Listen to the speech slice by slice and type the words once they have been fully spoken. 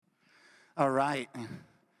All right.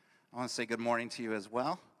 I want to say good morning to you as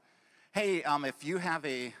well. Hey, if you have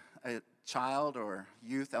a child or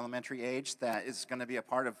youth, elementary age, that is going to be a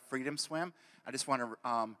part of Freedom Swim, I just want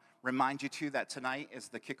to remind you, too, that tonight is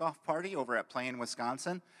the kickoff party over at Plain,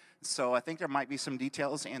 Wisconsin. So I think there might be some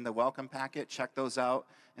details in the welcome packet. Check those out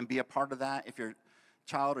and be a part of that. If your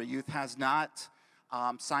child or youth has not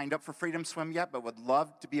signed up for Freedom Swim yet, but would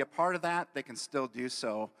love to be a part of that, they can still do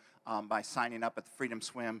so by signing up at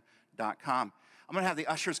freedomswim.com. I'm going to have the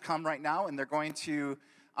ushers come right now, and they're going to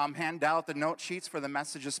hand out the note sheets for the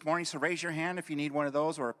message this morning. So raise your hand if you need one of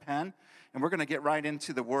those or a pen, and we're going to get right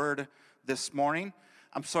into the Word this morning.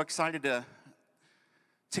 I'm so excited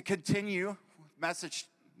to continue message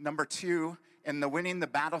number 2 in the Winning the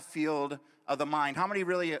Battlefield of the Mind. How many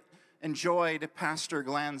really enjoyed Pastor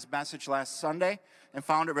Glenn's message last Sunday and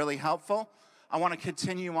found it really helpful? I want to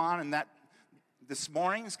continue on in that this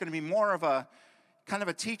morning. It's going to be more of a kind of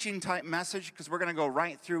a teaching type message because we're going to go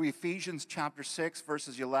right through Ephesians chapter 6,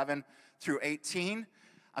 verses 11 through 18.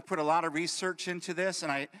 I put a lot of research into this,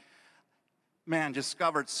 and I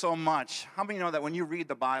discovered so much. How many know that when you read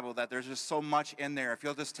the Bible that there's just so much in there? If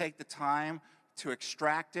you'll just take the time to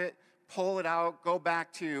extract it, pull it out, go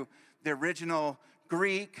back to the original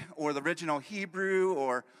Greek or the original Hebrew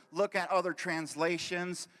or look at other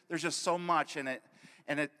translations, there's just so much in it,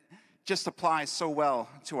 and it just applies so well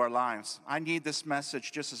to our lives. I need this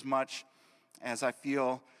message just as much as I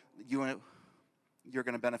feel you're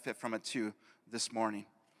going to benefit from it too this morning.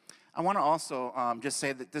 I want to also just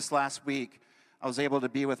say that this last week, I was able to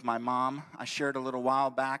be with my mom. I shared a little while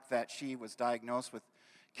back that she was diagnosed with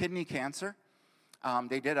kidney cancer.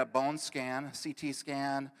 They did a bone scan, a CT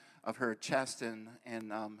scan of her chest and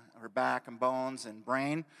her back and bones and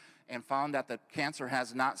brain, and found that the cancer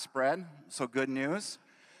has not spread, so good news.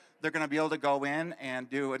 They're going to be able to go in and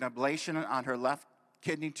do an ablation on her left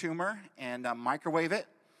kidney tumor and microwave it.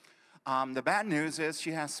 The bad news is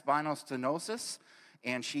she has spinal stenosis,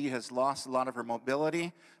 and she has lost a lot of her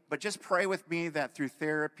mobility. But just pray with me that through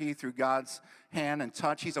therapy, through God's hand and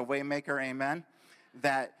touch, He's a way maker, amen,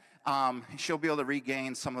 that she'll be able to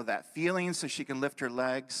regain some of that feeling so she can lift her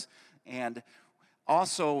legs. And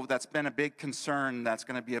also, that's been a big concern, that's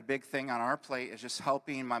going to be a big thing on our plate, is just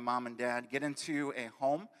helping my mom and dad get into a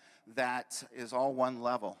home that is all one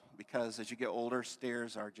level, because as you get older,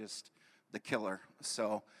 stairs are just the killer.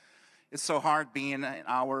 So it's so hard being an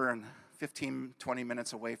hour and 15, 20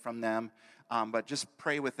 minutes away from them, but just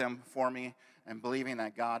pray with them for me and believing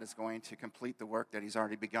that God is going to complete the work that He's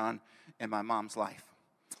already begun in my mom's life.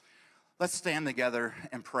 Let's stand together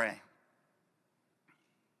and pray.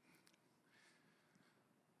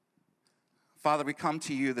 Father, we come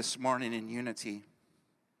to you this morning in unity,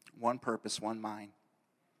 one purpose, one mind.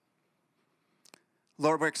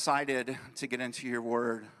 Lord, we're excited to get into your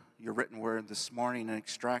word, your written word this morning, and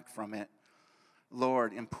extract from it,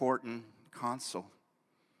 Lord, important counsel,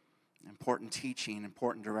 important teaching,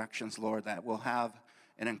 important directions, Lord, that will have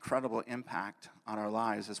an incredible impact on our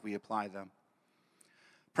lives as we apply them.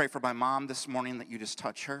 Pray for my mom this morning that you just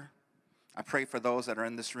touch her. I pray for those that are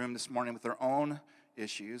in this room this morning with their own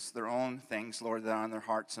issues, their own things, Lord, that are on their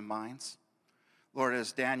hearts and minds. Lord,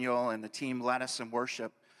 as Daniel and the team led us in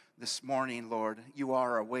worship this morning, Lord, you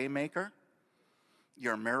are a way maker.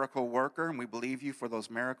 You're a miracle worker, and we believe you for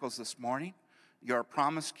those miracles this morning. You're a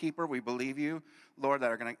promise keeper. We believe you, Lord,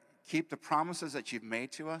 that are going to keep the promises that you've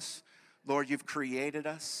made to us. Lord, you've created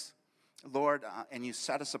us, Lord, and you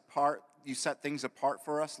set us apart. You set things apart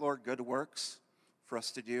for us, Lord, good works for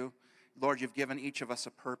us to do. Lord, you've given each of us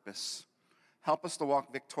a purpose. Help us to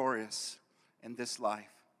walk victorious in this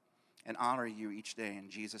life and honor you each day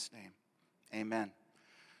in Jesus' name. Amen.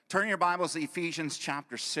 Turn your Bibles to Ephesians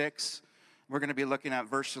chapter 6. We're going to be looking at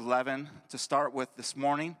verse 11 to start with this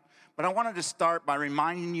morning. But I wanted to start by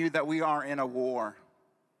reminding you that we are in a war.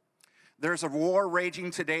 There's a war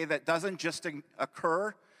raging today that doesn't just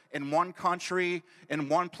occur in one country, in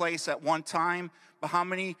one place at one time. But how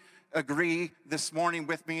many agree this morning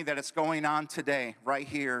with me that it's going on today, right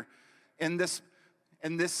here in this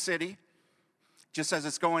city, just as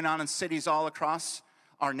it's going on in cities all across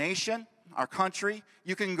our nation, our country?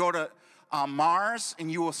 You can go to Mars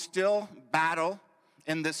and you will still battle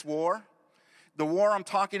in this war. The war I'm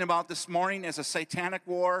talking about this morning is a satanic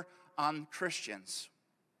war on Christians.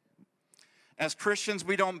 As Christians,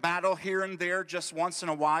 we don't battle here and there just once in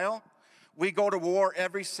a while. We go to war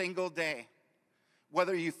every single day.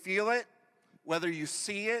 Whether you feel it, whether you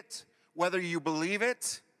see it, whether you believe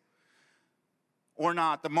it or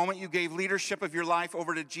not, the moment you gave leadership of your life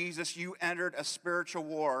over to Jesus, you entered a spiritual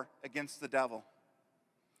war against the devil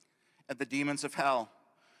and the demons of hell.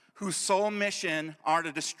 whose sole mission are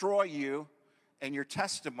to destroy you and your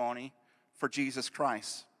testimony for Jesus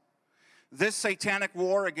Christ. This satanic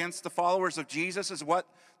war against the followers of Jesus is what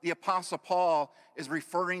the Apostle Paul is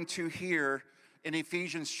referring to here in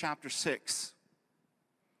Ephesians chapter 6.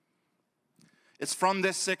 It's from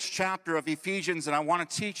this 6th chapter of Ephesians, and I want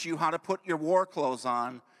to teach you how to put your war clothes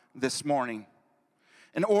on this morning.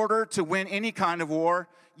 In order to win any kind of war,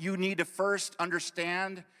 you need to first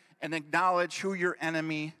understand and acknowledge who your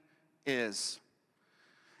enemy is.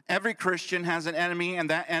 Every Christian has an enemy, and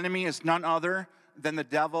that enemy is none other than the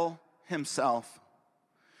devil himself.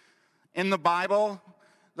 In the Bible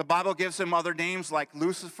gives him other names like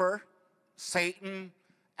Lucifer, Satan,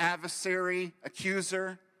 adversary,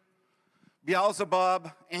 accuser,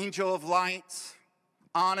 Beelzebub, angel of light,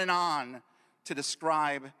 on to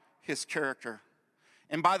describe his character.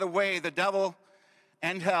 And by the way, the devil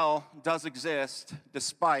and hell does exist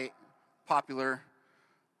despite contrary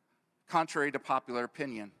to popular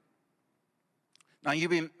opinion. Now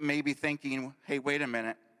you may be thinking, hey, wait a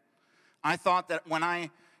minute. I thought that when I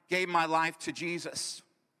gave my life to Jesus,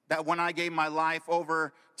 that when I gave my life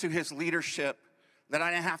over to his leadership, that I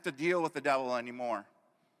didn't have to deal with the devil anymore.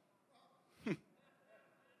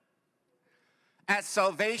 At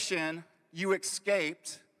salvation, you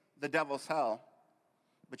escaped the devil's hell,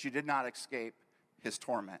 but you did not escape his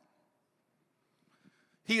torment.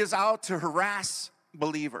 He is out to harass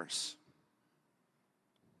believers.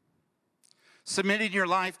 Submitting your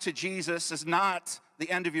life to Jesus is not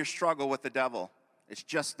the end of your struggle with the devil. It's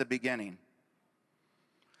just the beginning.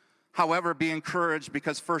 However, be encouraged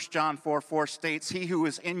because 1 John 4:4 states, "He who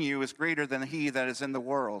is in you is greater than he that is in the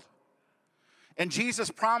world." And Jesus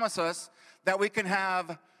promised us that we can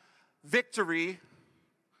have victory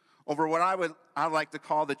over what I like to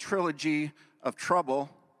call the trilogy of trouble: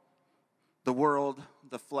 the world,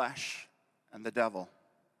 the flesh, and the devil.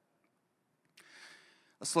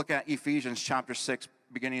 Let's look at Ephesians chapter 6,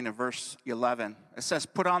 beginning in verse 11. It says,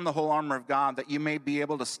 "Put on the whole armor of God, that you may be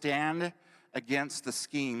able to stand against the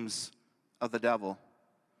schemes of the devil."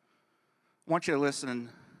 I want you to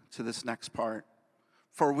listen to this next part.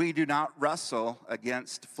 "For we do not wrestle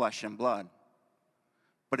against flesh and blood,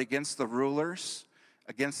 but against the rulers,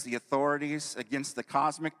 against the authorities, against the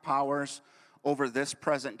cosmic powers over this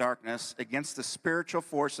present darkness, against the spiritual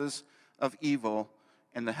forces of evil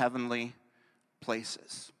in the heavenly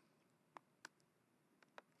places."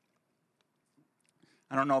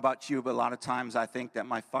 I don't know about you, but a lot of times I think that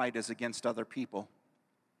my fight is against other people.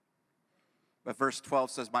 But verse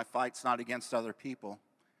 12 says, my fight's not against other people.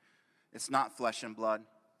 It's not flesh and blood,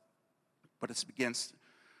 but it's against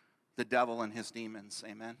the devil and his demons.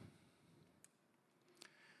 Amen.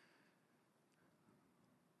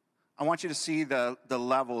 I want you to see the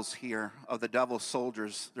levels here of the devil's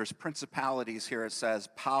soldiers. There's principalities here, it says,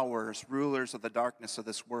 powers, rulers of the darkness of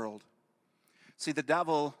this world. See, the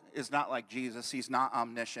devil is not like Jesus. He's not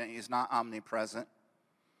omniscient. He's not omnipresent.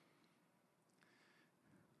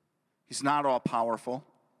 He's not all-powerful.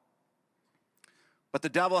 But the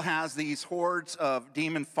devil has these hordes of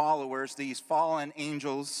demon followers, these fallen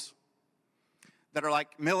angels that are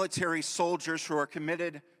like military soldiers who are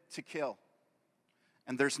committed to kill.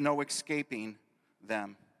 And there's no escaping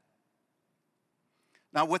them.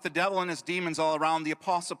 Now, with the devil and his demons all around, the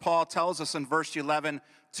Apostle Paul tells us in verse 11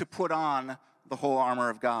 to put on the whole armor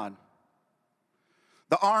of God.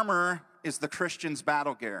 The armor is the Christian's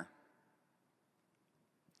battle gear.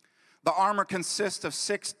 The armor consists of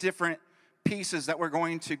 6 different pieces that we're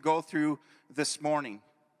going to go through this morning.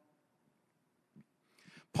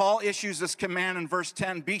 Paul issues this command in verse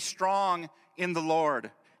 10, "Be strong in the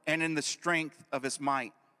Lord and in the strength of his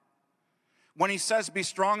might." When he says be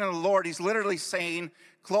strong in the Lord, he's literally saying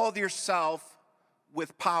clothe yourself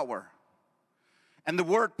with power. And the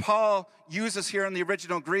word Paul uses here in the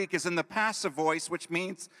original Greek is in the passive voice, which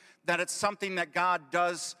means that it's something that God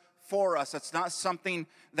does for us. It's not something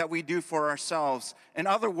that we do for ourselves. In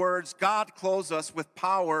other words, God clothes us with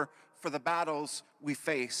power for the battles we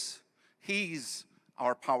face. He's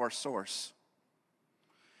our power source.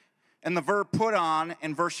 And the verb put on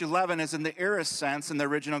in verse 11 is in the aorist sense in the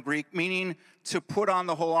original Greek, meaning to put on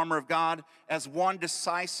the whole armor of God as one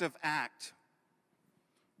decisive act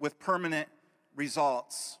with permanent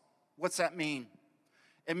results. What's that mean?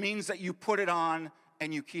 It means that you put it on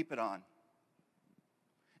and you keep it on.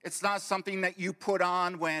 It's not something that you put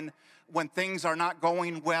on when things are not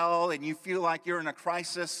going well and you feel like you're in a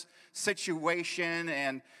crisis situation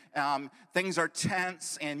and things are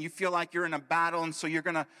tense and you feel like you're in a battle, and so you're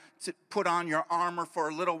going to put on your armor for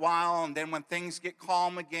a little while, and then when things get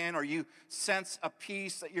calm again or you sense a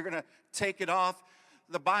peace that you're going to take it off.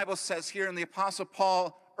 The Bible says here, and the Apostle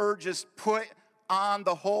Paul urges, put on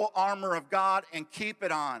the whole armor of God and keep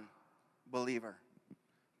it on, believer.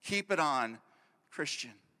 Keep it on,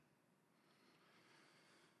 Christian.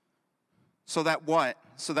 So that what?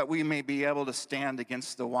 So that we may be able to stand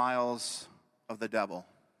against the wiles of the devil.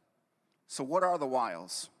 So what are the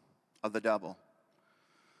wiles of the devil?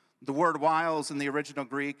 The word wiles in the original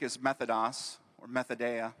Greek is methodos, or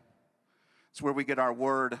methodeia. It's where we get our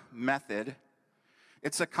word method.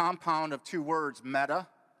 It's a compound of two words, meta,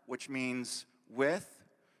 which means with,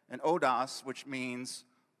 and odos, which means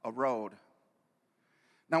a road.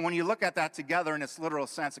 Now, when you look at that together in its literal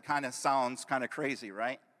sense, it kind of sounds kind of crazy,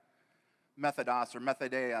 right? Methodos or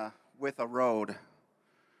methodeia, with a road.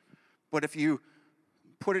 But if you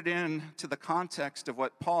put it into the context of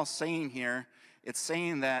what Paul's saying here, it's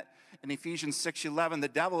saying that in Ephesians 6:11, the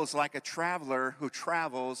devil is like a traveler who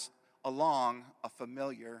travels along a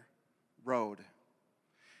familiar road.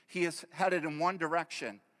 He is headed in one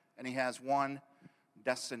direction, and he has one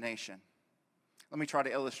destination. Let me try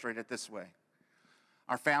to illustrate it this way.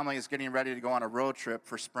 Our family is getting ready to go on a road trip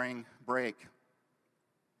for spring break.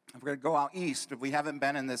 We're going to go out east. We haven't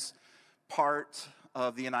been in this part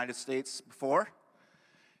of the United States before.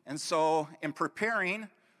 And so in preparing,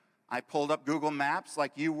 I pulled up Google Maps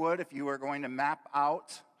like you would if you were going to map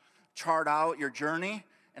out, chart out your journey.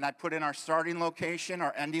 And I put in our starting location,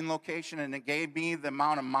 our ending location, and it gave me the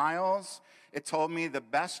amount of miles. It told me the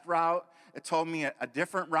best route. It told me a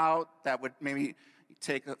different route that would maybe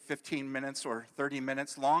take 15 minutes or 30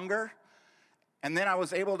 minutes longer. And then I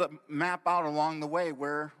was able to map out along the way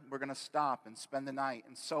where we're going to stop and spend the night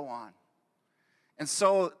and so on. And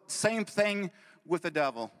so, same thing with the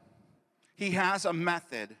devil. He has a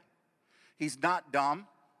method. He's not dumb.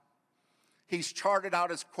 He's charted out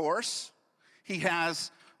his course. He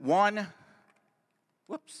has one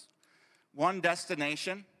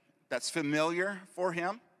destination that's familiar for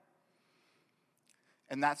him.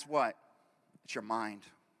 And that's what? It's your mind.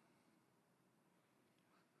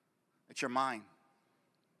 It's your mind.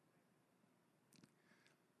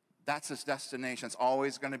 That's his destination. It's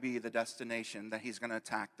always going to be the destination that he's going to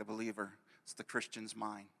attack the believer. It's the Christian's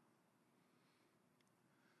mind.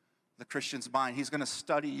 The Christian's mind. He's going to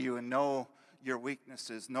study you and know your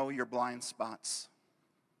weaknesses, know your blind spots.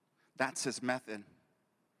 That's his method.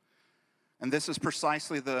 And this is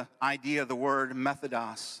precisely the idea of the word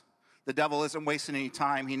methodos. The devil isn't wasting any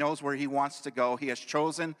time. He knows where he wants to go. He has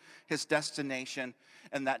chosen his destination,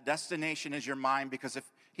 and that destination is your mind, because if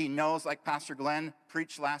he knows, like Pastor Glenn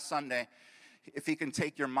preached last Sunday, if he can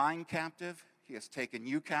take your mind captive, he has taken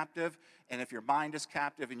you captive. And if your mind is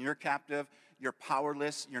captive and you're captive, you're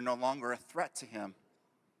powerless. You're no longer a threat to him.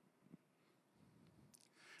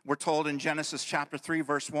 We're told in Genesis chapter 3,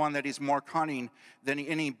 verse 1, that he's more cunning than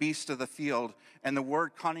any beast of the field. And the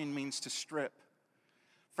word cunning means to strip.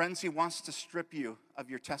 Friends, he wants to strip you of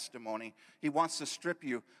your testimony. He wants to strip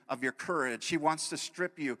you of your courage. He wants to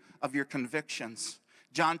strip you of your convictions.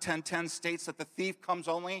 John 10:10 states that the thief comes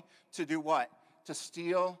only to do what? To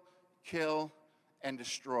steal, kill, and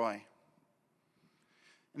destroy.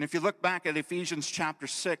 And if you look back at Ephesians chapter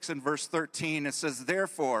 6 and verse 13, it says,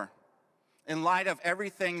 therefore, in light of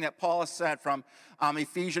everything that Paul has said from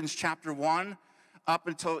Ephesians chapter 1 up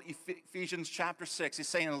until Ephesians chapter 6, he's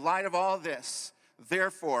saying, in light of all this,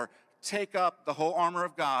 therefore, take up the whole armor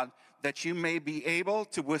of God, that you may be able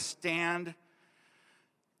to withstand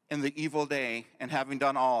in the evil day, and having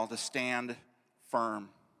done all, to stand firm.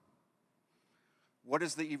 What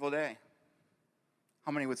is the evil day?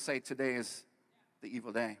 How many would say today is the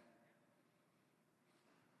evil day?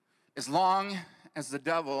 As long as the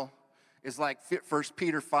devil is like 1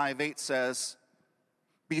 Peter 5:8 says,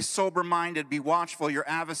 be sober-minded, be watchful. Your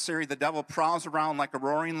adversary, the devil, prowls around like a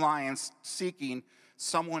roaring lion seeking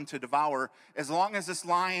someone to devour. As long as this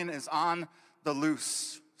lion is on the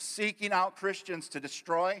loose, seeking out Christians to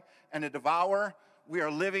destroy and to devour, we are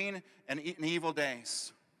living in evil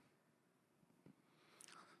days.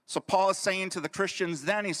 So Paul is saying to the Christians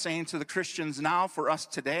then, he's saying to the Christians now, for us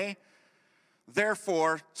today,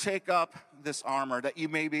 therefore, take up this armor that you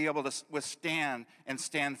may be able to withstand and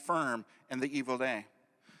stand firm in the evil day.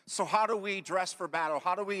 So how do we dress for battle?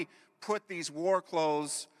 How do we put these war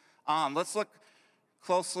clothes on? Let's look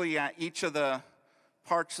closely at each of the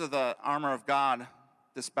parts of the armor of God,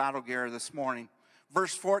 this battle gear this morning.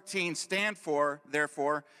 Verse 14, stand for,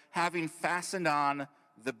 therefore, having fastened on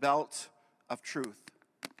the belt of truth.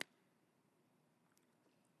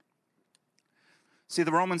 See,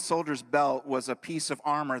 the Roman soldier's belt was a piece of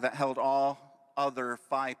armor that held all other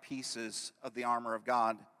 5 pieces of the armor of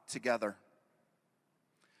God together.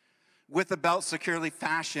 With the belt securely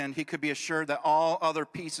fastened, he could be assured that all other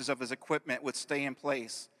pieces of his equipment would stay in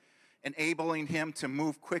place, enabling him to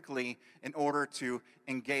move quickly in order to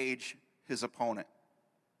engage his opponent.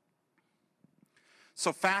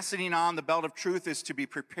 So fastening on the belt of truth is to be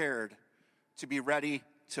prepared, to be ready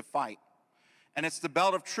to fight. And it's the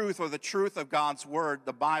belt of truth, or the truth of God's word,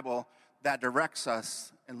 the Bible, that directs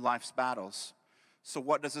us in life's battles. So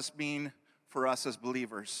what does this mean for us as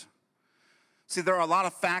believers? See, there are a lot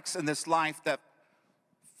of facts in this life,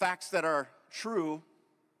 facts that are true,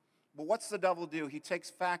 but what's the devil do? He takes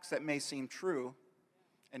facts that may seem true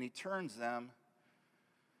and he turns them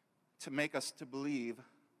to make us to believe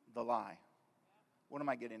the lie. What am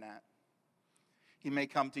I getting at? He may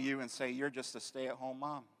come to you and say, you're just a stay-at-home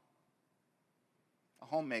mom, a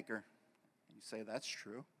homemaker. And you say, that's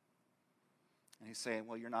true. And he's saying,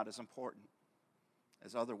 well, you're not as important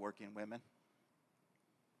as other working women.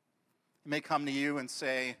 He may come to you and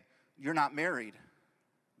say, you're not married.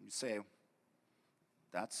 You say,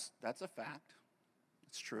 that's a fact.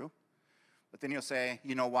 It's true. But then he'll say,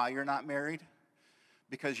 you know why you're not married?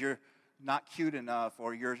 Because you're not cute enough,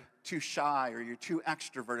 or you're too shy, or you're too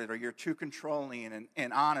extroverted, or you're too controlling,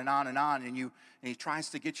 and on and on and on. And he tries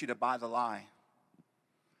to get you to buy the lie.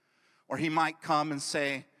 Or he might come and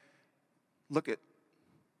say, look at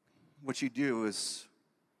what you do is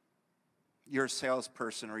you're a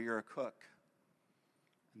salesperson or you're a cook.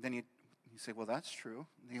 And then you say, well, that's true.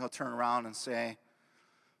 And then he'll turn around and say,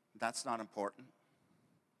 that's not important.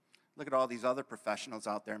 Look at all these other professionals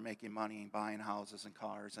out there making money, buying houses and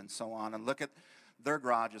cars and so on. And look at their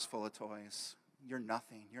garages full of toys. You're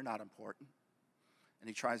nothing. You're not important. And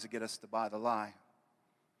he tries to get us to buy the lie.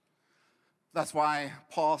 That's why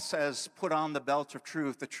Paul says, put on the belt of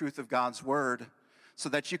truth, the truth of God's word, so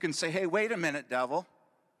that you can say, hey, wait a minute, devil.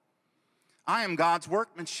 I am God's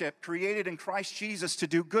workmanship, created in Christ Jesus to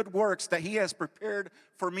do good works that he has prepared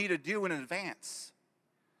for me to do in advance.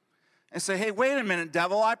 And say, hey, wait a minute,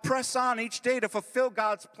 devil. I press on each day to fulfill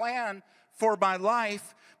God's plan for my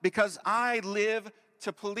life because I live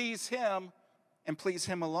to please him and please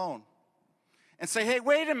him alone. And say, hey,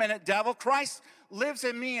 wait a minute, devil. Christ lives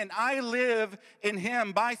in me and I live in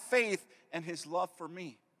him by faith and his love for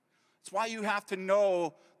me. That's why you have to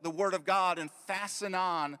know the word of God and fasten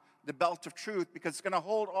on the belt of truth, because it's going to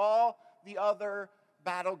hold all the other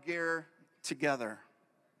battle gear together.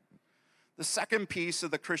 The second piece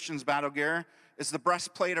of the Christian's battle gear is the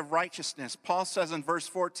breastplate of righteousness. Paul says in verse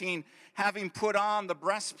 14, having put on the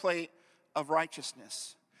breastplate of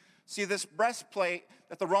righteousness. See, this breastplate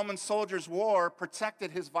that the Roman soldiers wore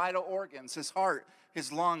protected his vital organs, his heart,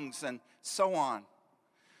 his lungs, and so on.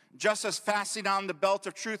 Just as fastening on the belt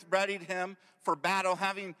of truth readied him for battle,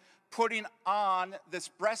 having putting on this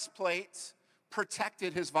breastplate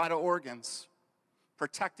protected his vital organs,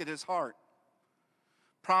 protected his heart.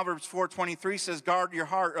 Proverbs 4:23 says, guard your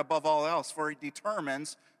heart above all else, for it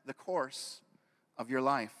determines the course of your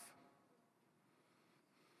life.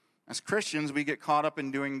 As Christians, we get caught up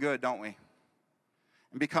in doing good, don't we?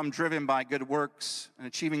 And become driven by good works and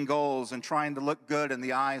achieving goals and trying to look good in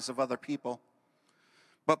the eyes of other people.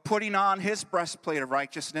 But putting on his breastplate of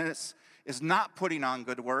righteousness is not putting on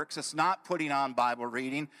good works. It's not putting on Bible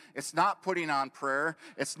reading. It's not putting on prayer.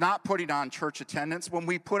 It's not putting on church attendance. When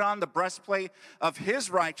we put on the breastplate of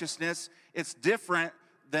his righteousness, it's different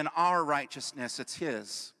than our righteousness. It's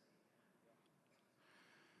his.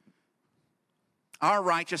 Our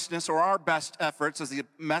righteousness, or our best efforts, as the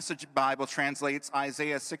Message Bible translates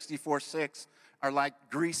Isaiah 64:6, are like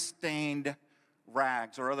grease-stained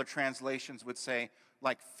rags, or other translations would say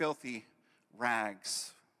like filthy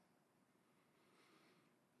rags.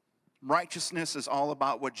 Righteousness is all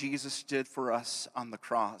about what Jesus did for us on the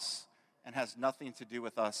cross and has nothing to do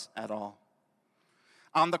with us at all.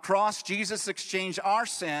 On the cross, Jesus exchanged our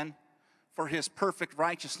sin for his perfect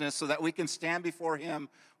righteousness so that we can stand before him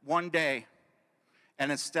one day,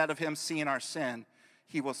 and instead of him seeing our sin,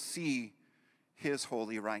 he will see his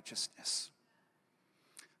holy righteousness.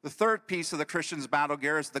 The third piece of the Christian's battle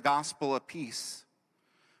gear is the gospel of peace.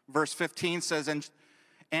 Verse 15 says,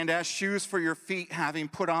 and as shoes for your feet, having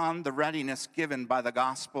put on the readiness given by the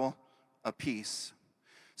gospel of peace.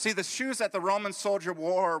 See, the shoes that the Roman soldier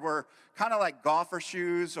wore were kind of like golfer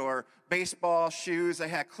shoes or baseball shoes. They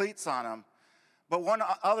had cleats on them. But one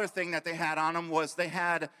other thing that they had on them was they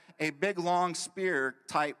had a big, long spear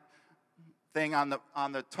type thing on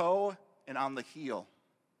the toe and on the heel.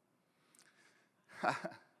 You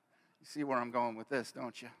see where I'm going with this,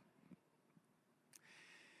 don't you?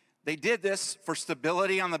 They did this for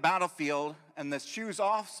stability on the battlefield, and the shoes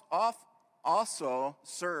also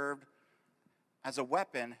served as a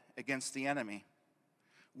weapon against the enemy.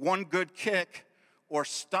 One good kick or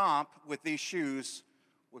stomp with these shoes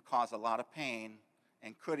would cause a lot of pain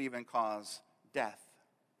and could even cause death.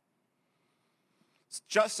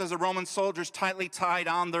 Just as the Roman soldiers tightly tied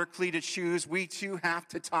on their cleated shoes, we too have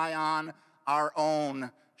to tie on our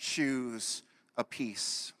own shoes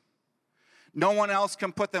apiece. No one else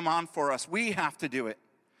can put them on for us. We have to do it.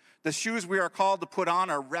 The shoes we are called to put on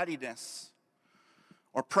are readiness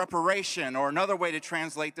or preparation, or another way to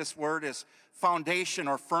translate this word is foundation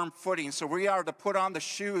or firm footing. So we are to put on the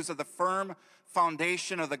shoes of the firm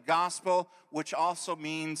foundation of the gospel, which also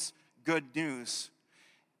means good news.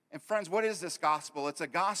 And friends, what is this gospel? It's a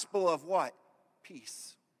gospel of what?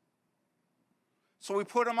 Peace. So we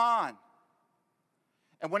put them on.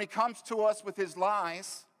 And when he comes to us with his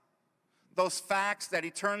lies, those facts that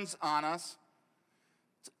he turns on us,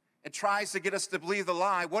 and tries to get us to believe the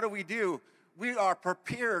lie, what do? We are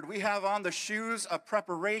prepared. We have on the shoes of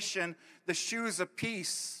preparation, the shoes of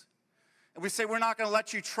peace. And we say, we're not going to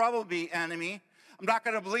let you trouble me, enemy. I'm not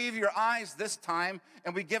going to believe your eyes this time.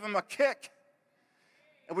 And we give him a kick.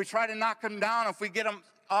 And we try to knock him down. If we get him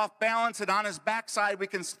off balance and on his backside, we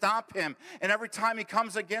can stomp him. And every time he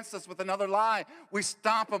comes against us with another lie, we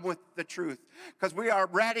stomp him with the truth. Because we are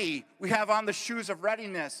ready. We have on the shoes of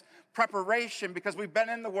readiness, preparation, because we've been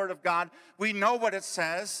in the Word of God. We know what it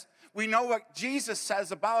says. We know what Jesus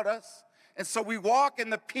says about us. And so we walk in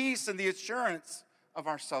the peace and the assurance of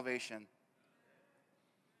our salvation.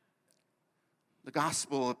 The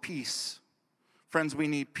gospel of peace. Friends, we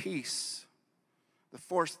need peace. The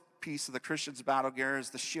fourth piece of the Christian's battle gear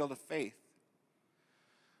is the shield of faith.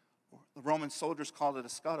 The Roman soldiers called it a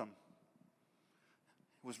scutum.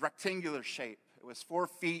 It was rectangular shape. It was 4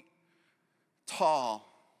 feet tall.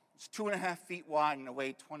 It was 2.5 feet wide and it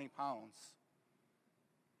weighed 20 pounds.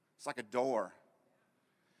 It's like a door.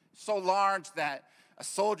 So large that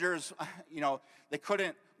soldiers, they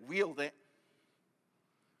couldn't wield it.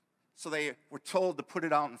 So they were told to put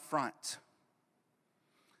it out in front.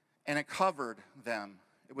 And it covered them.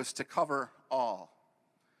 It was to cover all.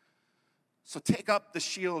 So take up the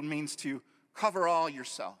shield means to cover all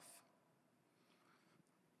yourself.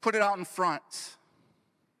 Put it out in front.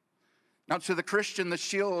 Now to the Christian, the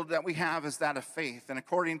shield that we have is that of faith. And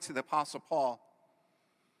according to the Apostle Paul,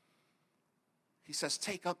 he says,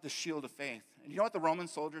 take up the shield of faith. And you know what the Roman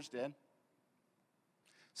soldiers did?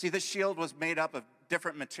 See, this shield was made up of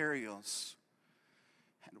different materials.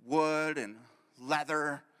 And wood and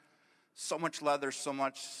leather. So much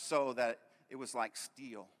so that it was like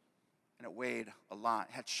steel. And it weighed a lot.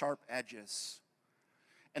 It had sharp edges.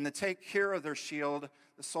 And to take care of their shield,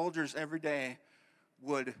 the soldiers every day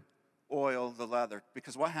would oil the leather.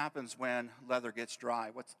 Because what happens when leather gets dry?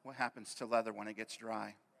 What happens to leather when it gets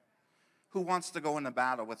dry? Who wants to go into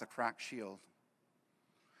battle with a cracked shield?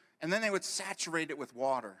 And then they would saturate it with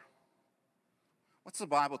water. What's the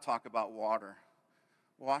Bible talk about water?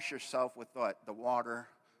 Wash yourself with what? The water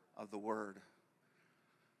of the Word.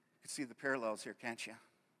 You can see the parallels here, can't you?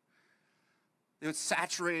 They would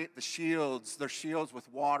saturate their shields with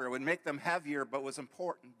water. It would make them heavier, but was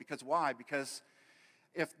important. Because why? Because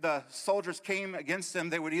if the soldiers came against them,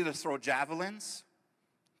 they would either throw javelins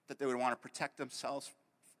that they would want to protect themselves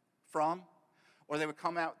from, or they would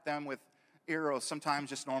come at them with arrows, sometimes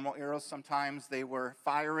just normal arrows, sometimes they were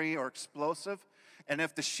fiery or explosive. And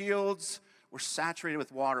if the shields were saturated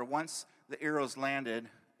with water, once the arrows landed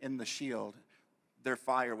in the shield, their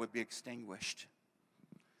fire would be extinguished.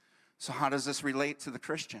 So how does this relate to the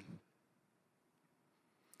Christian?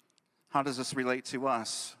 How does this relate to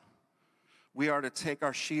us? We are to take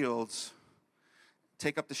our shields,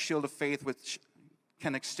 take up the shield of faith, which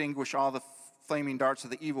can extinguish all the flaming darts of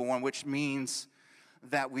the evil one, which means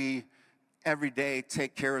that we every day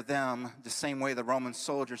take care of them the same way the Roman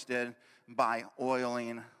soldiers did, by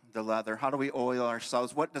oiling the leather. How do we oil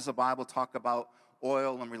ourselves? What does the Bible talk about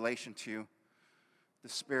oil in relation to? The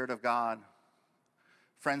Spirit of God.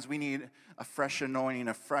 Friends, we need a fresh anointing,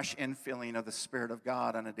 a fresh infilling of the Spirit of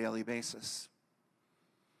God on a daily basis.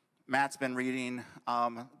 Matt's been reading,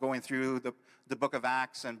 going through the book of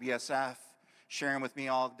Acts and BSF, sharing with me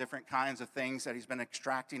all different kinds of things that he's been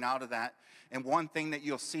extracting out of that. And one thing that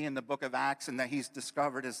you'll see in the book of Acts and that he's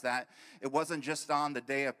discovered is that it wasn't just on the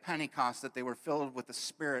day of Pentecost that they were filled with the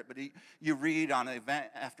Spirit, but you read on event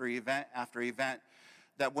after event after event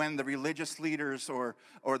that when the religious leaders or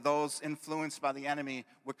those influenced by the enemy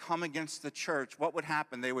would come against the church, what would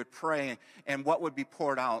happen? They would pray, and what would be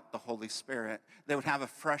poured out? The Holy Spirit. They would have a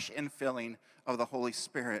fresh infilling of the Holy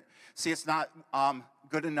Spirit. See, it's not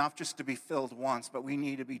good enough just to be filled once, but we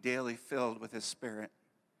need to be daily filled with His Spirit.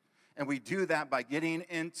 And we do that by getting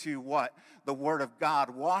into what? The Word of God,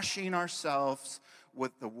 washing ourselves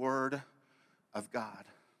with the Word of God.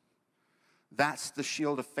 That's the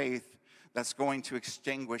shield of faith that's going to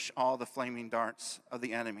extinguish all the flaming darts of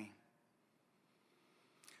the enemy.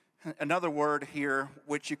 Another word here,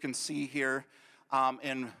 which you can see here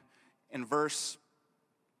in verse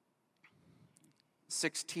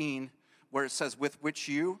 16, where it says, with which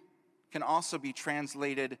you, can also be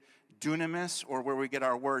translated dunamis, or where we get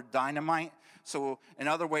our word dynamite. So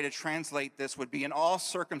another way to translate this would be, in all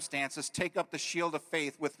circumstances, take up the shield of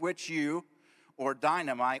faith with which you, or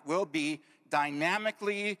dynamite, will be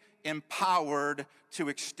dynamically empowered to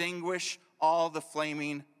extinguish all the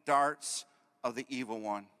flaming darts of the evil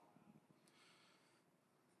one.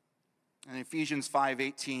 And Ephesians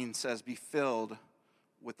 5:18 says, be filled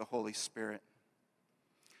with the Holy Spirit.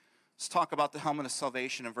 Let's talk about the helmet of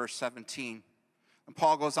salvation in verse 17. And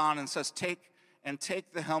Paul goes on and says, take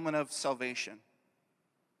the helmet of salvation.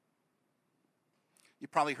 You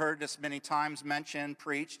probably heard this many times mentioned,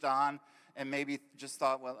 preached on, and maybe just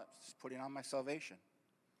thought, well, I'm just putting on my salvation.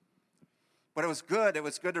 But it was good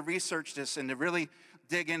to research this and to really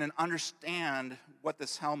dig in and understand what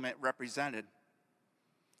this helmet represented.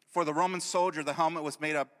 For the Roman soldier, the helmet was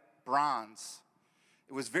made of bronze.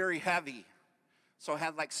 It was very heavy, so it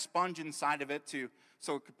had like sponge inside of it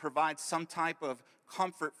so it could provide some type of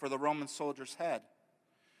comfort for the Roman soldier's head.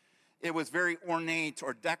 It was very ornate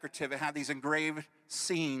or decorative. It had these engraved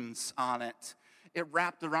scenes on it. It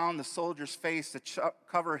wrapped around the soldier's face to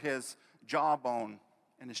cover his jawbone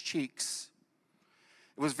and his cheeks.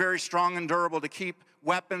 It was very strong and durable to keep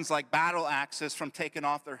weapons like battle axes from taking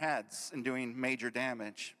off their heads and doing major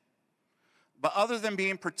damage. But other than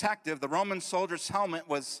being protective, the Roman soldier's helmet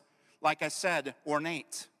was, like I said,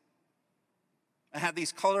 ornate. It had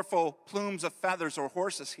these colorful plumes of feathers or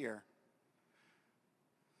horses here.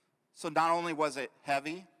 So not only was it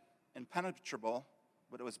heavy and penetrable,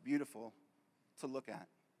 but it was beautiful to look at.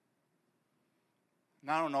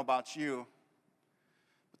 And I don't know about you,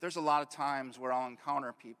 but there's a lot of times where I'll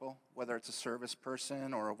encounter people, whether it's a service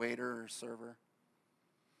person or a waiter or server,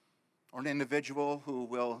 or an individual who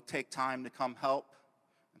will take time to come help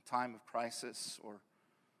in time of crisis or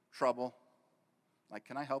trouble. Like,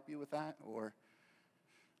 can I help you with that? Or,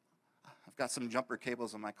 I've got some jumper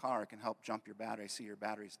cables in my car. I can help jump your battery. I see your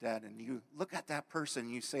battery's dead. And you look at that person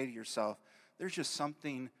and you say to yourself, there's just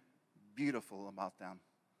something beautiful about them.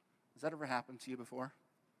 Has that ever happened to you before?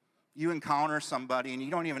 You encounter somebody and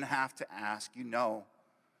you don't even have to ask. You know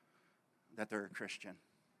that they're a Christian.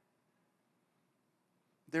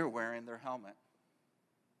 They're wearing their helmet.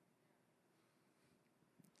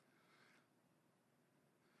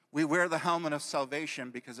 We wear the helmet of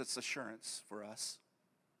salvation because it's assurance for us.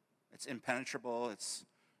 It's impenetrable, it's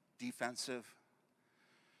defensive.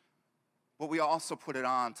 But we also put it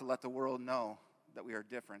on to let the world know that we are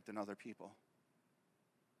different than other people,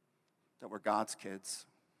 that we're God's kids.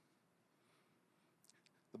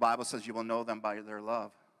 The Bible says you will know them by their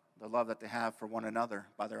love, the love that they have for one another,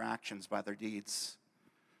 by their actions, by their deeds.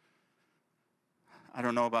 I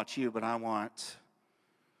don't know about you, but I want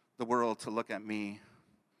the world to look at me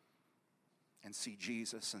and see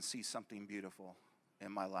Jesus and see something beautiful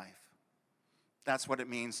in my life. That's what it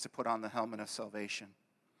means to put on the helmet of salvation.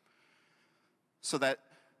 So that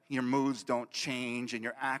your moods don't change and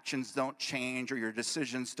your actions don't change or your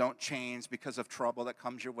decisions don't change because of trouble that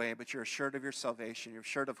comes your way, but you're assured of your salvation, you're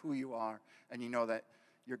assured of who you are, and you know that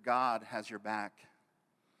your God has your back,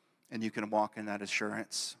 and you can walk in that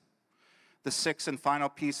assurance. The sixth and final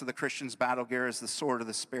piece of the Christian's battle gear is the sword of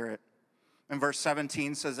the Spirit. And verse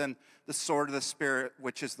 17 says, and the sword of the Spirit,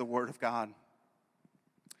 which is the word of God.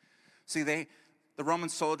 See, the Roman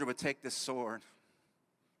soldier would take this sword,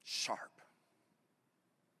 sharp,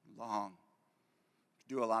 long,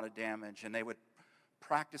 do a lot of damage, and they would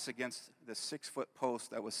practice against the 6-foot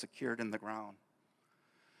post that was secured in the ground.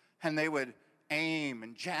 And they would aim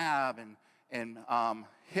and jab and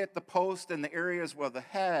hit the post in the areas where the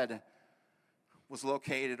head was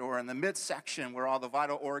located, or in the midsection where all the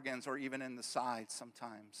vital organs, or even in the sides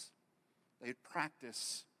sometimes. They'd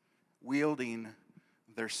practice wielding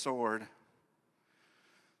their sword.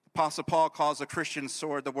 Apostle Paul calls a Christian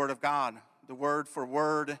sword the Word of God. The word for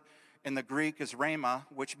word in the Greek is rhema,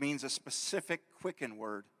 which means a specific quickened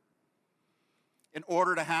word. In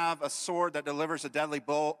order to have a sword that delivers a deadly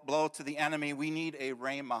blow to the enemy, we need a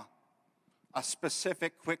rhema, a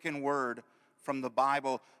specific quickened word from the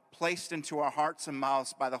Bible placed into our hearts and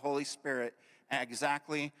mouths by the Holy Spirit at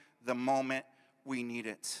exactly the moment we need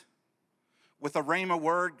it. With a rhema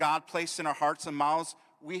word God placed in our hearts and mouths,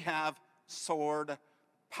 we have sword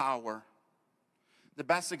power. The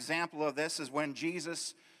best example of this is when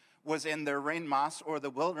Jesus was in the Rainmas, or the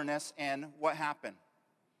wilderness, and what happened?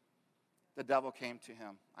 The devil came to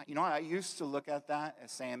him. You know, I used to look at that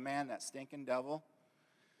as saying, man, that stinking devil.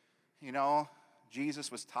 You know,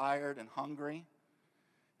 Jesus was tired and hungry,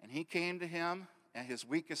 and he came to him at his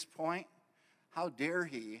weakest point. How dare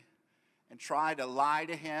he? And try to lie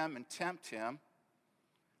to him and tempt him.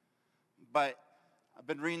 But I've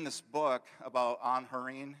been reading this book about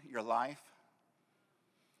Anharin, Your Life.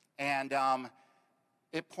 And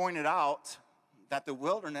it pointed out that the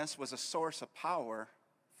wilderness was a source of power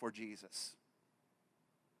for Jesus.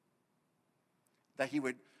 That he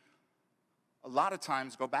would a lot of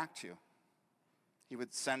times go back to. He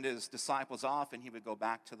would send his disciples off and he would go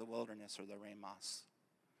back to the wilderness or the Ramas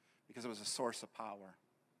because it was a source of power.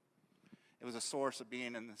 It was a source of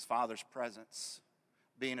being in his Father's presence,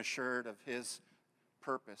 being assured of his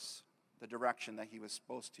purpose, the direction that he was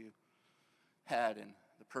supposed to head, and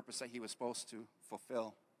the purpose that he was supposed to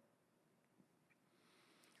fulfill.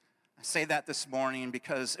 I say that this morning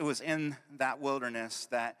because it was in that wilderness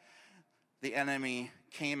that the enemy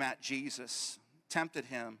came at Jesus, tempted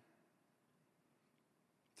him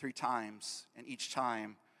 3 times, and each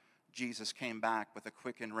time Jesus came back with a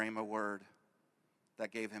quickened rhema word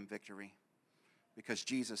that gave him victory because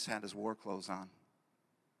Jesus had his war clothes on.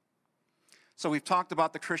 So we've talked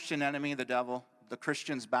about the Christian enemy, the devil, the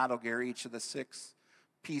Christian's battle gear, each of the 6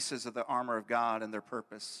 pieces of the armor of God and their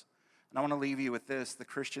purpose. And I want to leave you with this, the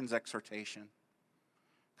Christian's exhortation,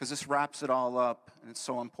 because this wraps it all up, and it's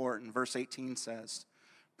so important. Verse 18 says,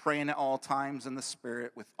 praying at all times in the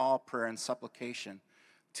Spirit with all prayer and supplication.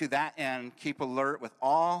 To that end, keep alert with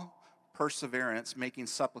all perseverance, making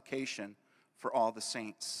supplication for all the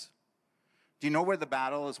saints. Do you know where the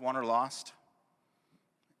battle is won or lost?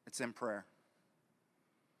 It's in prayer.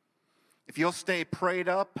 If you'll stay prayed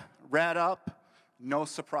up, read up, no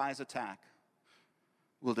surprise attack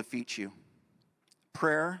will defeat you.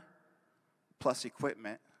 Prayer plus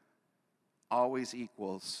equipment always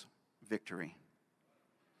equals victory.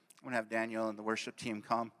 I'm going to have Daniel and the worship team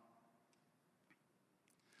come.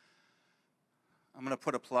 I'm going to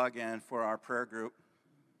put a plug in for our prayer group.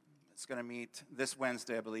 It's going to meet this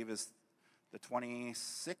Wednesday, I believe, is the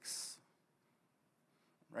 26th,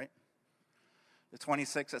 right? The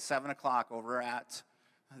 26th at 7 o'clock over at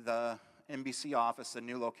the NBC office, a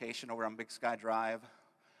new location over on Big Sky Drive.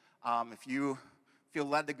 If you feel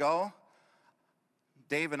led to go,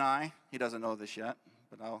 Dave and I, he doesn't know this yet,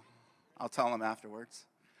 but I'll tell him afterwards.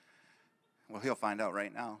 Well, he'll find out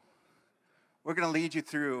right now. We're going to lead you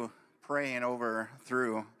through praying over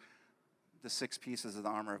through the 6 pieces of the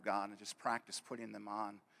armor of God and just practice putting them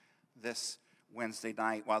on this Wednesday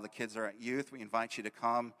night while the kids are at youth. We invite you to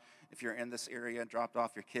come. If you're in this area and dropped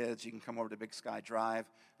off your kids, you can come over to Big Sky Drive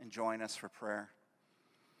and join us for prayer.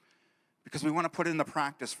 Because we want to put into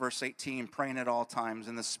practice, verse 18, praying at all times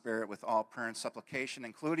in the Spirit with all prayer and supplication,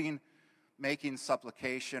 including making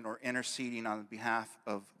supplication or interceding on behalf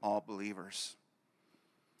of all believers.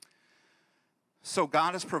 So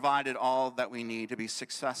God has provided all that we need to be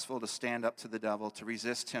successful, to stand up to the devil, to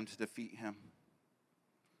resist him, to defeat him.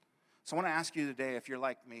 So I want to ask you today, if you're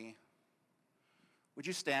like me, would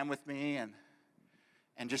you stand with me and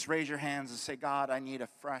just raise your hands and say, God, I need a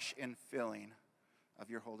fresh infilling of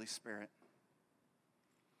your Holy Spirit.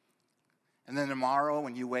 And then tomorrow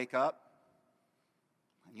when you wake up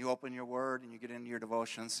and you open your word and you get into your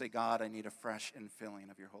devotion, say, God, I need a fresh infilling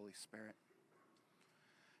of your Holy Spirit.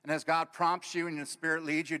 And as God prompts you and your Spirit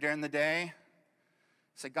leads you during the day,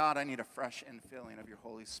 say, God, I need a fresh infilling of your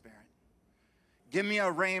Holy Spirit. Give me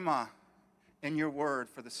a rhema in your word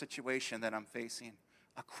for the situation that I'm facing,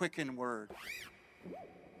 a quickened word.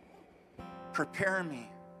 Prepare me,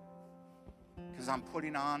 because I'm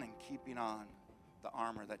putting on and keeping on the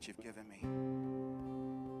armor that you've given me.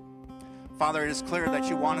 Father, it is clear that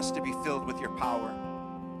you want us to be filled with your power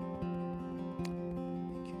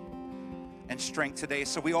and strength today.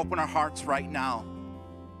 So we open our hearts right now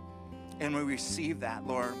and we receive that,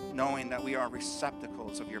 Lord, knowing that we are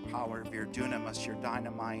receptacles of your power, of your dunamis, your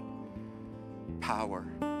dynamite power.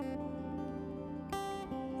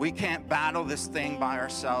 We can't battle this thing by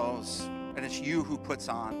ourselves, and it's you who puts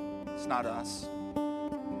on. It's not us.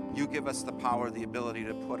 You give us the power, the ability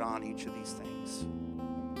to put on each of these things.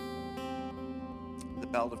 The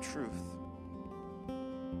belt of truth,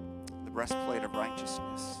 the breastplate of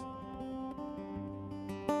righteousness,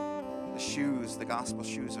 the shoes, the gospel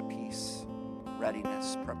shoes of peace,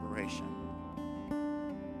 readiness, preparation.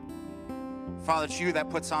 Father, it's you that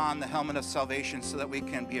puts on the helmet of salvation so that we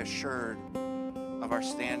can be assured of our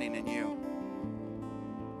standing in you.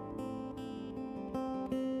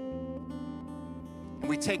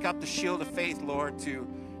 we take up the shield of faith, Lord, to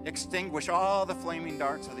extinguish all the flaming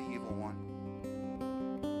darts of the evil one.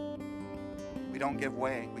 We don't give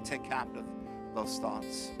way. We take captive those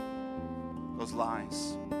thoughts, those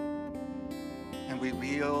lies. And we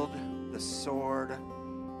wield the sword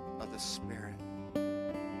of the Spirit.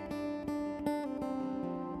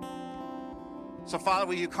 So, Father,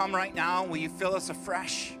 will you come right now? Will you fill us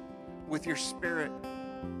afresh with your Spirit?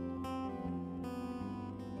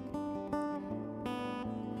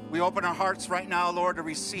 We open our hearts right now, Lord, to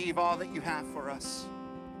receive all that you have for us.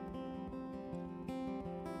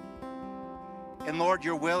 And Lord,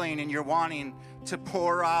 you're willing and you're wanting to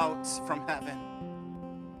pour out from heaven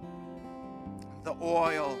the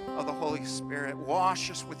oil of the Holy Spirit.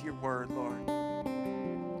 Wash us with your word, Lord.